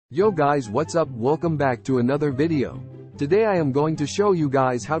Yo guys, what's up? Welcome back to another video. Today I am going to show you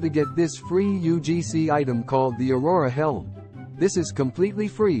guys how to get this free UGC item called the AURORA HELM. This is completely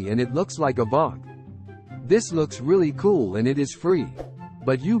free and it looks like a VALK. This looks really cool and it is free.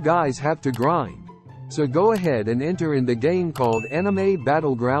 But you guys have to grind. So go ahead and enter in the game called Anime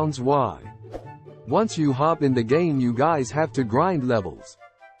Battlegrounds Y. Once you hop in the game, you guys have to grind levels.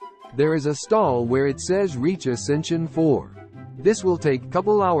 There is a stall where it says reach Ascension 4. This will take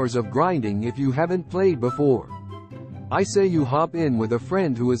couple hours of grinding if you haven't played before. I say you hop in with a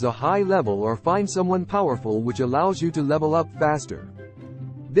friend who is a high level or find someone powerful which allows you to level up faster.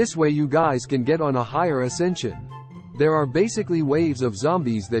 This way you guys can get on a higher ascension. There are basically waves of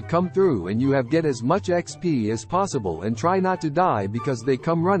zombies that come through and you have get as much XP as possible and try not to die because they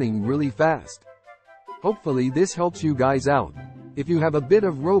come running really fast. Hopefully this helps you guys out. If you have a bit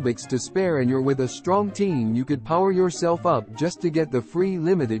of Robux to spare and you're with a strong team, you could power yourself up just to get the free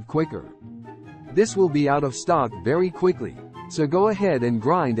limited quicker. This will be out of stock very quickly, so go ahead and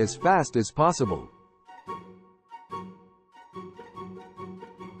grind as fast as possible.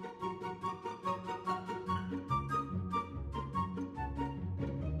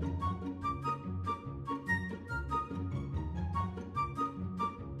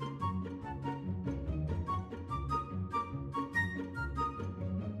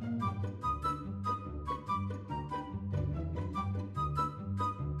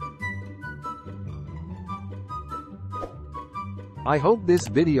 I hope this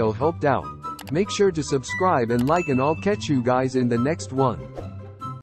video helped out. Make sure to subscribe and like, and I'll catch you guys in the next one.